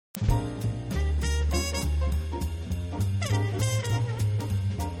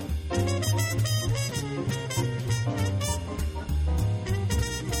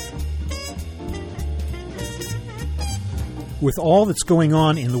With all that's going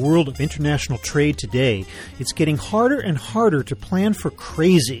on in the world of international trade today, it's getting harder and harder to plan for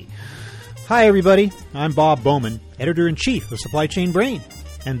crazy. Hi, everybody. I'm Bob Bowman, Editor-in-Chief of Supply Chain Brain,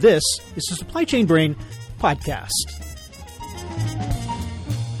 and this is the Supply Chain Brain podcast.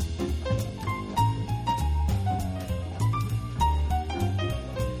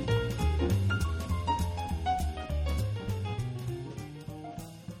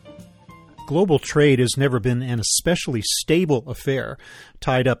 Global trade has never been an especially stable affair,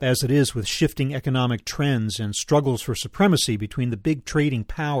 tied up as it is with shifting economic trends and struggles for supremacy between the big trading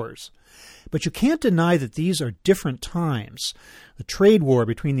powers. But you can't deny that these are different times. The trade war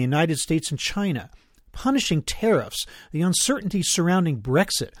between the United States and China, punishing tariffs, the uncertainty surrounding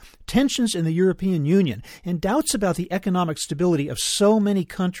Brexit, tensions in the European Union, and doubts about the economic stability of so many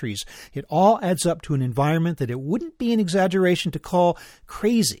countries, it all adds up to an environment that it wouldn't be an exaggeration to call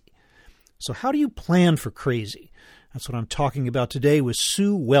crazy. So how do you plan for crazy? That's what I'm talking about today with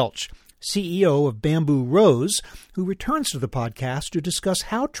Sue Welch, CEO of Bamboo Rose, who returns to the podcast to discuss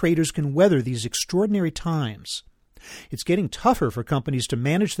how traders can weather these extraordinary times. It's getting tougher for companies to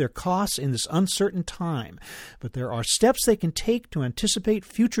manage their costs in this uncertain time, but there are steps they can take to anticipate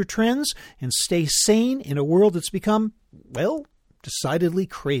future trends and stay sane in a world that's become, well, decidedly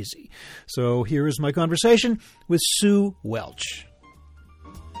crazy. So here is my conversation with Sue Welch.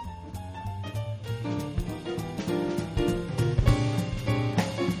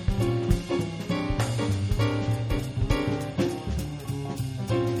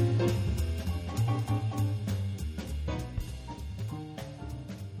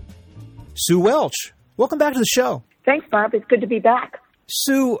 Sue Welch, welcome back to the show. Thanks, Bob. It's good to be back.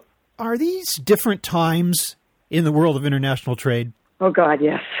 Sue, are these different times in the world of international trade? Oh, God,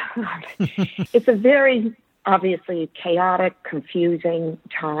 yes. It's a very, obviously, chaotic, confusing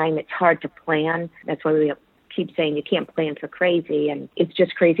time. It's hard to plan. That's why we keep saying you can't plan for crazy, and it's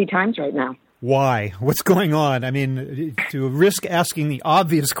just crazy times right now. Why? What's going on? I mean, to risk asking the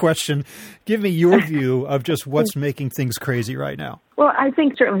obvious question, give me your view of just what's making things crazy right now. Well, I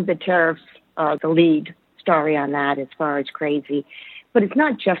think certainly the tariffs are the lead story on that as far as crazy. But it's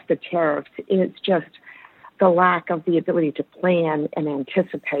not just the tariffs. It's just the lack of the ability to plan and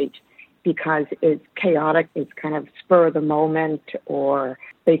anticipate because it's chaotic. It's kind of spur of the moment or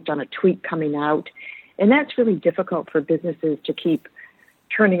based on a tweet coming out. And that's really difficult for businesses to keep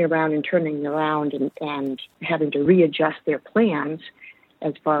turning around and having to readjust their plans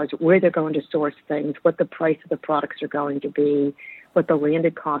as far as where they're going to source things, what the price of the products are going to be, what the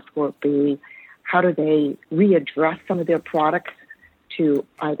landed cost will be, how do they readdress some of their products to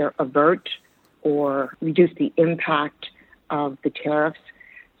either avert or reduce the impact of the tariffs.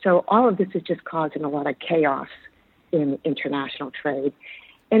 So all of this is just causing a lot of chaos in international trade.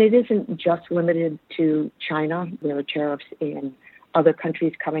 And it isn't just limited to China. There are tariffs in other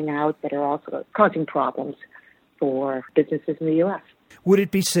countries coming out that are also causing problems for businesses in the U.S. Would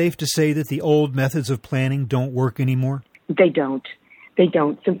it be safe to say that the old methods of planning don't work anymore? They don't. They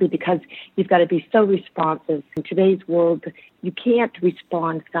don't, simply because you've got to be so responsive. In today's world, you can't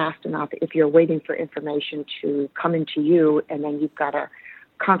respond fast enough if you're waiting for information to come into you, and then you've got to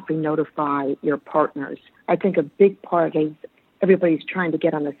constantly notify your partners. I think a big part is everybody's trying to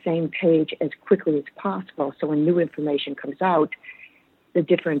get on the same page as quickly as possible, so when new information comes out, the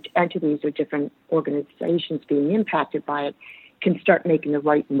different entities or different organizations being impacted by it can start making the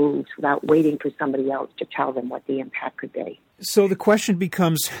right moves without waiting for somebody else to tell them what the impact could be. So the question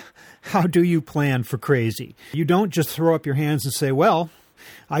becomes, how do you plan for crazy? You don't just throw up your hands and say, well,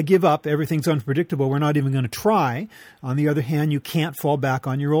 I give up, everything's unpredictable, we're not even going to try. On the other hand, you can't fall back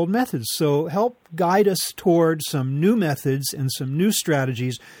on your old methods. So help guide us toward some new methods and some new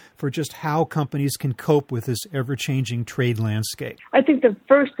strategies for just how companies can cope with this ever-changing trade landscape. I think the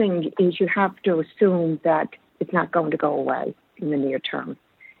first thing is you have to assume that it's not going to go away in the near term.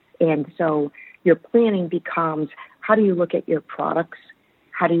 And so your planning becomes, how do you look at your products?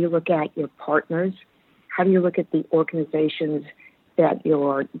 How do you look at your partners? How do you look at the organizations that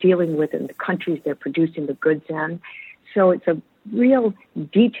you're dealing with in the countries they're producing the goods in? So it's a real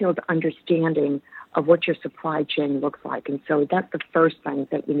detailed understanding of what your supply chain looks like. And so that's the first thing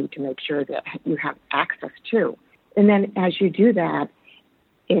that you need to make sure that you have access to. And then as you do that,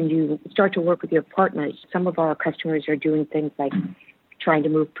 and you start to work with your partners, some of our customers are doing things like trying to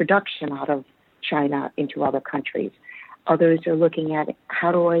move production out of China into other countries. Others are looking at,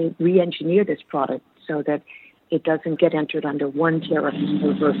 how do I re-engineer this product so that it doesn't get entered under one tariff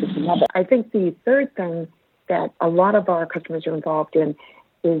versus another? I think the third thing that a lot of our customers are involved in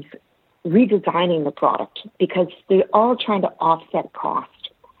is redesigning the product, because they're all trying to offset cost.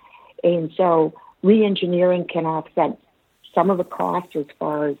 And so re-engineering can offset some of the cost as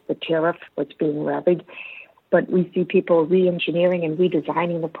far as the tariff, what's being levied, but we see people re-engineering and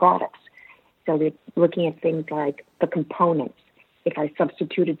redesigning the products. So they're looking at things like the components. If I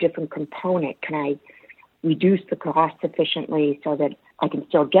substitute a different component, can I reduce the cost sufficiently so that I can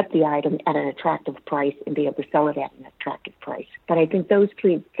still get the item at an attractive price and be able to sell it at an attractive price? But I think those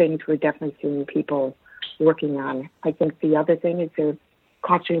three things we're definitely seeing people working on. I think the other thing is they're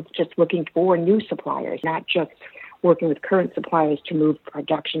constantly just looking for new suppliers, not just working with current suppliers to move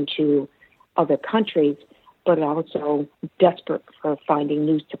production to other countries, but also desperate for finding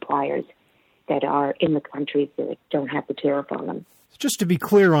new suppliers that are in the countries that don't have the tariff on them. Just to be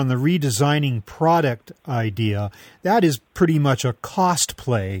clear on the redesigning product idea, that is pretty much a cost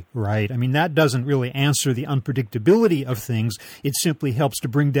play, right? I mean, that doesn't really answer the unpredictability of things. It simply helps to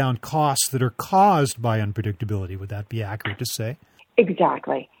bring down costs that are caused by unpredictability. Would that be accurate to say?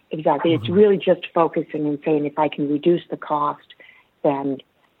 Exactly. It's really just focusing and saying, if I can reduce the cost, then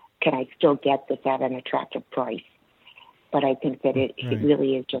can I still get this at an attractive price? But I think that it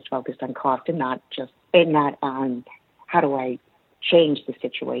really is just focused on cost and not on how do I change the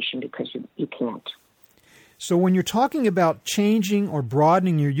situation, because you can't. So when you're talking about changing or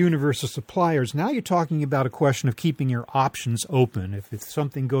broadening your universe of suppliers, now you're talking about a question of keeping your options open. If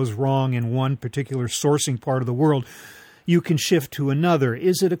something goes wrong in one particular sourcing part of the world, you can shift to another.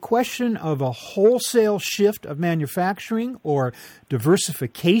 Is it a question of a wholesale shift of manufacturing, or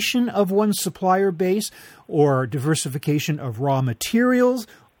diversification of one supplier base, or diversification of raw materials,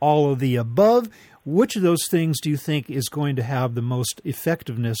 all of the above? Which of those things do you think is going to have the most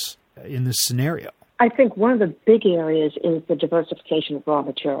effectiveness in this scenario? I think one of the big areas is the diversification of raw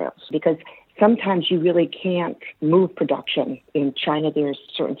materials, because sometimes you really can't move production. In China, there's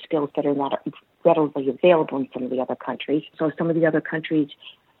certain skills that are not readily available in some of the other countries. So some of the other countries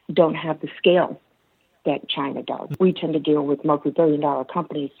don't have the scale that China does. We tend to deal with multi-billion-dollar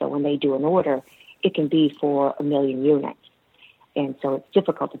companies, so when they do an order, it can be for 1 million units. And so it's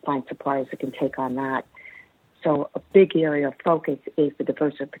difficult to find suppliers that can take on that. So a big area of focus is the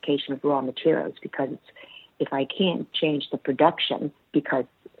diversification of raw materials, because if I can't change the production because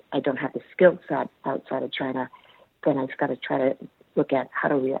I don't have the skill set outside of China, then I've got to try to look at how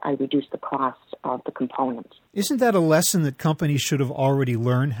do I reduce the costs of the components. Isn't that a lesson that companies should have already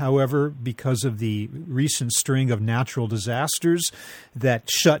learned, however, because of the recent string of natural disasters that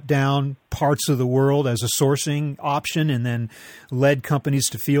shut down parts of the world as a sourcing option and then led companies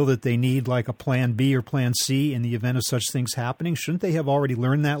to feel that they need like a plan B or plan C in the event of such things happening? Shouldn't they have already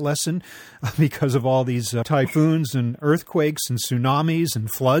learned that lesson because of all these typhoons and earthquakes and tsunamis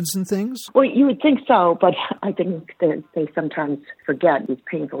and floods and things? Well, you would think so, but I think that they sometimes forget these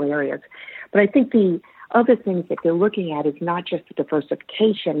painful areas. But I think the other things that they're looking at is not just the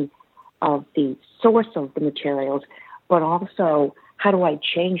diversification of the source of the materials, but also how do I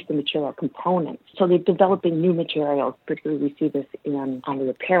change the material components? So they're developing new materials, particularly we see this on the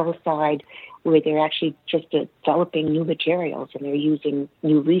apparel side, where they're actually just developing new materials and they're using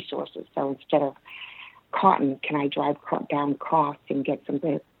new resources. So instead of cotton, can I drive down costs and get some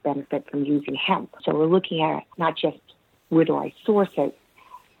benefit from using hemp? So we're looking at not just where do I source it,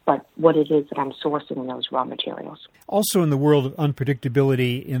 but what it is that I'm sourcing in those raw materials. Also in the world of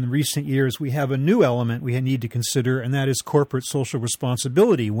unpredictability in recent years, we have a new element we need to consider, and that is corporate social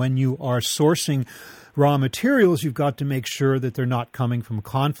responsibility. When you are sourcing raw materials, you've got to make sure that they're not coming from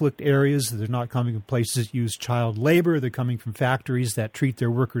conflict areas, that they're not coming from places that use child labor, they're coming from factories that treat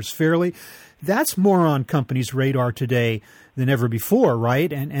their workers fairly. That's more on companies' radar today than ever before,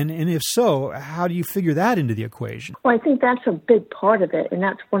 right? And if so, how do you figure that into the equation? Well, I think that's a big part of it, and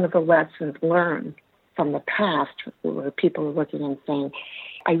that's one of the lessons learned from the past, where people are looking and saying,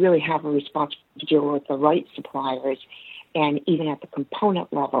 I really have a responsibility to deal with the right suppliers. And even at the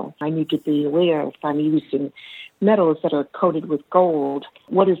component level, I need to be aware if I'm using metals that are coated with gold,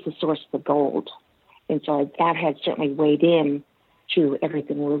 what is the source of the gold? And so that has certainly weighed in to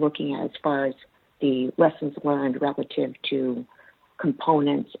everything we're looking at as far as the lessons learned relative to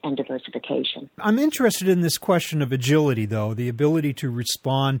components and diversification. I'm interested in this question of agility, though, the ability to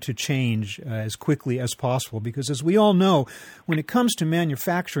respond to change as quickly as possible, because as we all know, when it comes to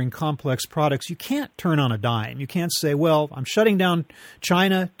manufacturing complex products, you can't turn on a dime. You can't say, well, I'm shutting down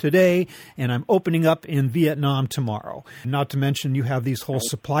China today and I'm opening up in Vietnam tomorrow. Not to mention you have these whole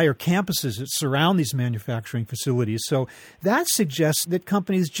supplier campuses that surround these manufacturing facilities. So that suggests that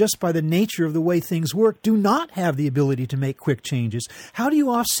companies, just by the nature of the way things work, do not have the ability to make quick changes. How do you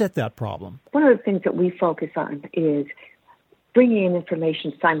offset that problem? One of the things that we focus on is bringing in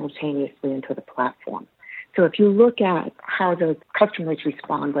information simultaneously into the platform. So if you look at how the customers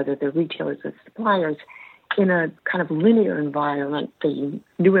respond, whether they're retailers or suppliers, in a kind of linear environment, the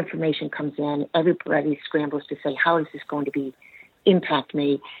new information comes in, everybody scrambles to say, how is this going to impact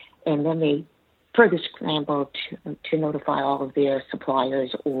me? And then they further scramble to notify all of their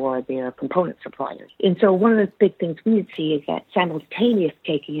suppliers or their component suppliers. And so one of the big things we would see is that simultaneous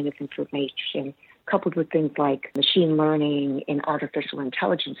taking in of information coupled with things like machine learning and artificial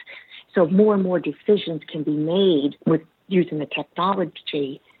intelligence. So more and more decisions can be made with using the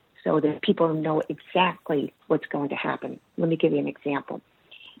technology so that people know exactly what's going to happen. Let me give you an example.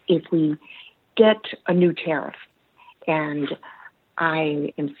 If we get a new tariff and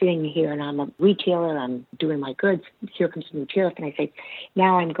I am sitting here and I'm a retailer, I'm doing my goods, here comes a new tariff, and I say,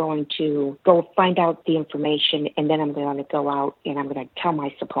 now I'm going to go find out the information, and then I'm going to go out and I'm going to tell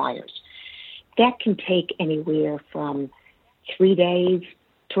my suppliers. That can take anywhere from 3 days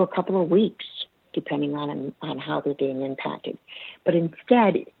to a couple of weeks, depending on how they're being impacted. But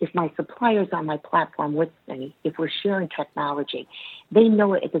instead, if my supplier's on my platform with me, if we're sharing technology, they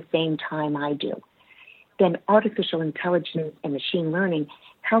know it at the same time I do. Then artificial intelligence and machine learning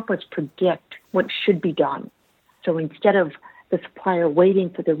help us predict what should be done. So instead of the supplier waiting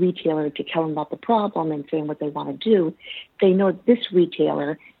for the retailer to tell them about the problem and saying what they want to do, they know this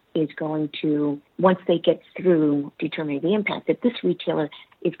retailer is going to, once they get through determining the impact, that this retailer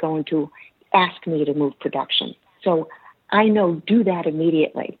is going to ask me to move production. So I know, do that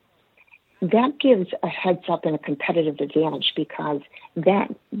immediately. That gives a heads up and a competitive advantage because that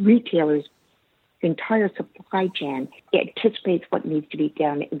retailer's entire supply chain anticipates what needs to be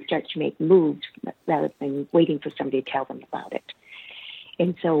done and starts to make moves rather than waiting for somebody to tell them about it.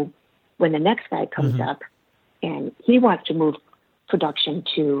 And so when the next guy comes up and he wants to move production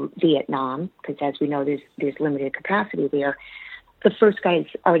to Vietnam, because as we know, there's limited capacity there, the first guy's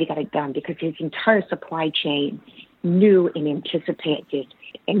already got it done because his entire supply chain knew and anticipated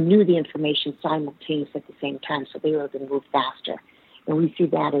and knew the information simultaneously at the same time, so they were able to move faster. And we see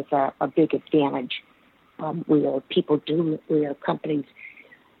that as a big advantage where companies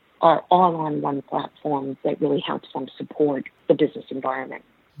are all on one platform that really helps them support the business environment.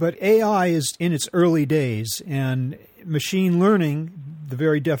 But AI is in its early days, and machine learning, the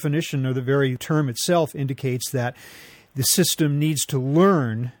very definition or the very term itself indicates that the system needs to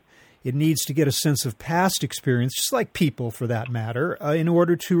learn. It needs to get a sense of past experience, just like people for that matter, in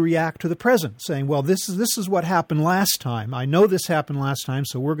order to react to the present, saying, well, this is what happened last time. I know this happened last time,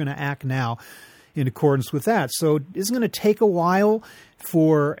 so we're going to act now in accordance with that. So it's going to take a while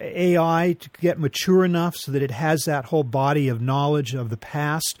for AI to get mature enough so that it has that whole body of knowledge of the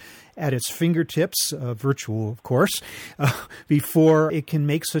past at its fingertips, virtual, of course, before it can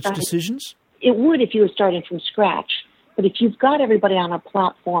make such decisions? It would if you were starting from scratch. But if you've got everybody on a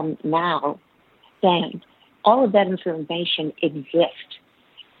platform now, then all of that information exists.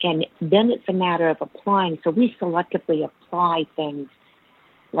 And then it's a matter of applying. So we selectively apply things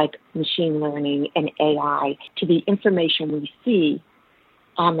like machine learning and AI to the information we see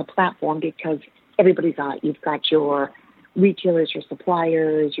on the platform because everybody's on it. You've got your retailers, your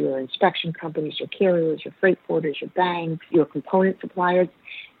suppliers, your inspection companies, your carriers, your freight forwarders, your banks, your component suppliers.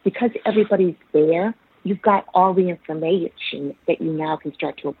 Because everybody's there, you've got all the information that you now can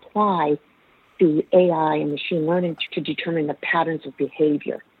start to apply the AI and machine learning to determine the patterns of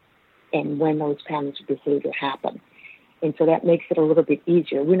behavior and when those patterns of behavior happen. And so that makes it a little bit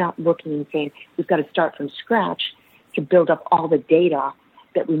easier. We're not looking and saying we've got to start from scratch to build up all the data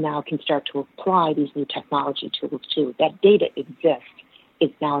that we now can start to apply these new technology tools to. That data exists.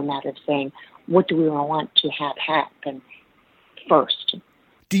 It's now a matter of saying, what do we want to have happen first?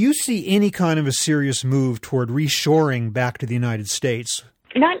 Do you see any kind of a serious move toward reshoring back to the United States?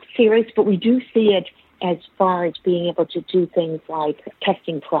 Not serious, but we do see it as far as being able to do things like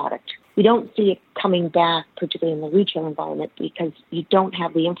testing product. We don't see it coming back, particularly in the retail environment, because you don't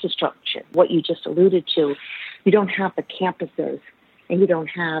have the infrastructure. What you just alluded to, you don't have the campuses and you don't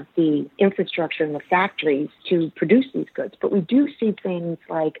have the infrastructure and the factories to produce these goods. But we do see things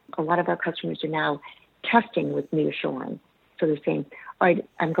like a lot of our customers are now testing with nearshoring. So they're saying, all right,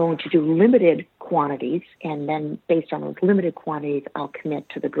 I'm going to do limited quantities, and then based on those limited quantities, I'll commit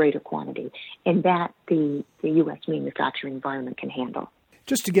to the greater quantity. And that the U.S. manufacturing environment can handle.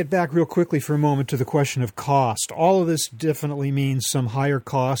 Just to get back real quickly for a moment to the question of cost, all of this definitely means some higher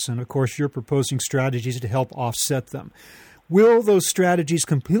costs, and of course you're proposing strategies to help offset them. Will those strategies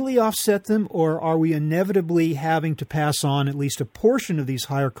completely offset them, or are we inevitably having to pass on at least a portion of these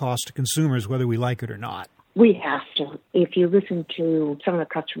higher costs to consumers, whether we like it or not? We have to. If you listen to some of the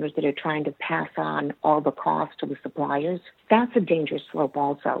customers that are trying to pass on all the costs to the suppliers, that's a dangerous slope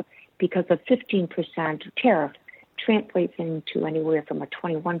also, because a 15% tariff translates into anywhere from a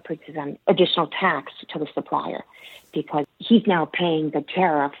 21% additional tax to the supplier, because he's now paying the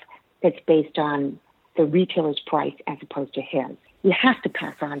tariff that's based on the retailer's price as opposed to his. You have to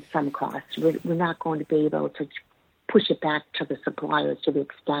pass on some costs. We're not going to be able to push it back to the suppliers to the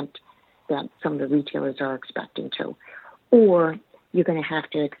extent that some of the retailers are expecting to. Or you're going to have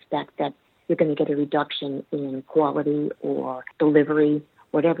to expect that you're going to get a reduction in quality or delivery.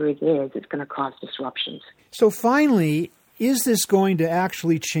 Whatever it is, it's going to cause disruptions. So finally, is this going to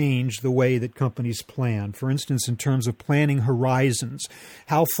actually change the way that companies plan? For instance, in terms of planning horizons,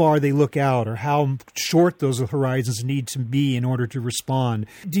 how far they look out or how short those horizons need to be in order to respond.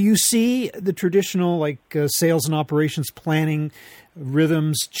 Do you see the traditional sales and operations planning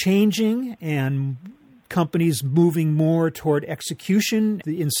rhythms changing and companies moving more toward execution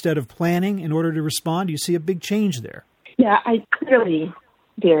instead of planning in order to respond? Do you see a big change there? Yeah,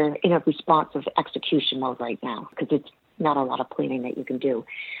 they're in a responsive execution mode right now because it's not a lot of planning that you can do.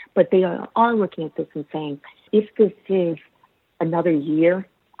 But they are looking at this and saying, if this is another year,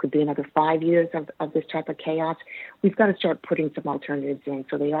 could be another 5 years of this type of chaos, we've got to start putting some alternatives in.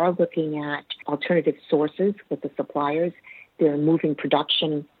 So they are looking at alternative sources with the suppliers. They're moving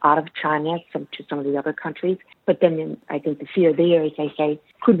production out of China to some of the other countries. But then I think the fear there is they say,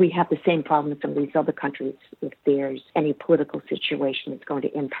 could we have the same problem in some of these other countries if there's any political situation that's going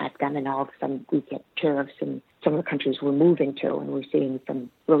to impact them, and all of a sudden we get tariffs in some of the countries we're moving to, and we're seeing some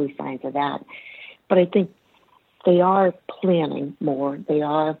early signs of that. But I think they are planning more. They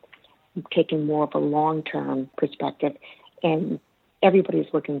are taking more of a long-term perspective, and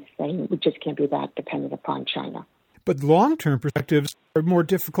everybody's looking saying we just can't be that dependent upon China. But long-term perspectives are more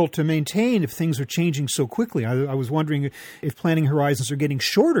difficult to maintain if things are changing so quickly. I was wondering if planning horizons are getting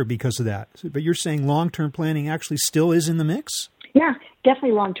shorter because of that. But you're saying long-term planning actually still is in the mix? Yeah,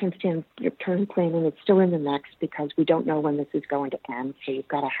 definitely long-term planning is still in the mix because we don't know when this is going to end. So you've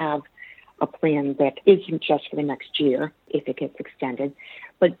got to have a plan that isn't just for the next year if it gets extended.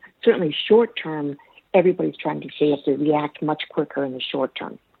 But certainly short-term, everybody's trying to see if they react much quicker in the short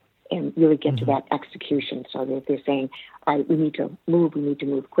term and really get to that execution. So that they're saying, all right, we need to move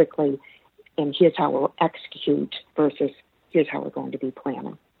quickly, and here's how we'll execute versus here's how we're going to be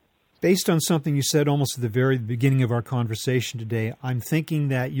planning. Based on something you said almost at the very beginning of our conversation today, I'm thinking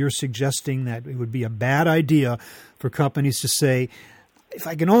that you're suggesting that it would be a bad idea for companies to say, if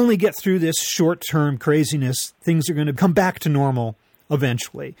I can only get through this short-term craziness, things are going to come back to normal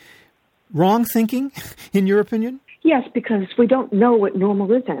eventually. Wrong thinking, in your opinion? Yes, because we don't know what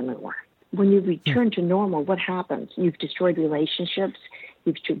normal is anymore. When you return to normal, what happens? You've destroyed relationships.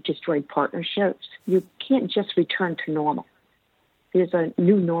 You've destroyed partnerships. You can't just return to normal. There's a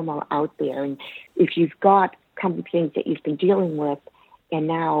new normal out there. And if you've got companies that you've been dealing with and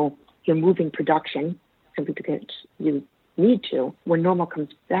now you're moving production simply because you need to, when normal comes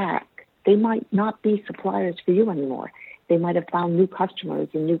back, they might not be suppliers for you anymore. They might have found new customers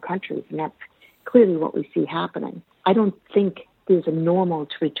in new countries, and that's clearly what we see happening. I don't think there's a normal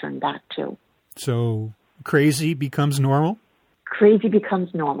to return back to. So crazy becomes normal? Crazy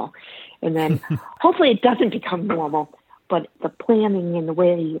becomes normal. And then hopefully it doesn't become normal, but the planning and the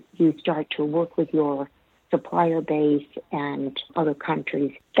way you start to work with your supplier base and other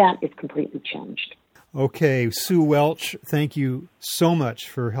countries, that is completely changed. Okay, Sue Welch, thank you so much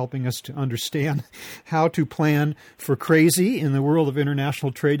for helping us to understand how to plan for crazy in the world of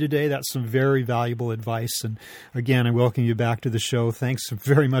international trade today. That's some very valuable advice. And again, I welcome you back to the show. Thanks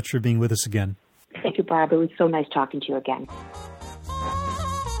very much for being with us again. Thank you, Bob. It was so nice talking to you again.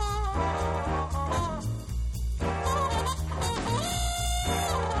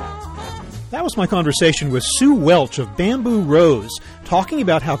 That was my conversation with Sue Welch of Bamboo Rose, talking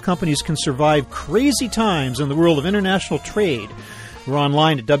about how companies can survive crazy times in the world of international trade. We're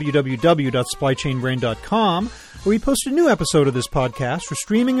online at www.supplychainbrain.com, where we post a new episode of this podcast for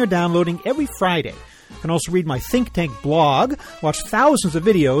streaming or downloading every Friday. You can also read my Think Tank blog, watch thousands of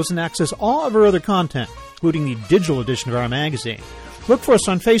videos, and access all of our other content, including the digital edition of our magazine. Look for us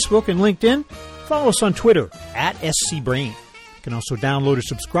on Facebook and LinkedIn. Follow us on Twitter @SCBrain. You can also download or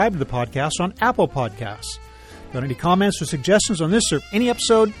subscribe to the podcast on Apple Podcasts. Got any comments or suggestions on this or any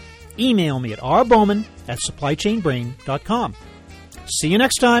episode? Email me at rbowman@supplychainbrain.com. See you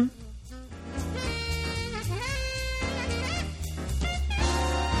next time.